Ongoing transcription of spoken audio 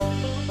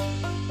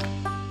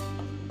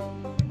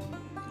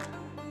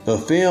The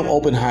film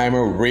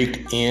Oppenheimer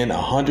raked in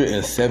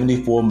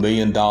 $174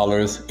 million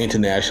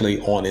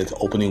internationally on its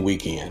opening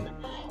weekend.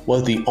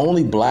 Was the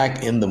only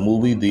black in the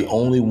movie the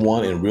only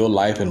one in real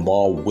life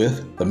involved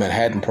with the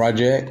Manhattan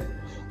Project?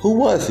 Who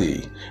was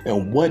he,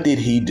 and what did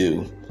he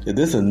do? Is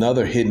this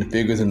another Hidden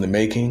Figures in the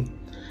making?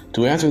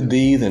 To answer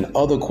these and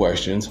other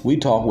questions, we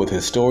talk with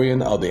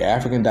historian of the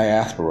African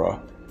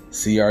diaspora,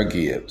 C.R.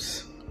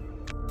 Gibbs.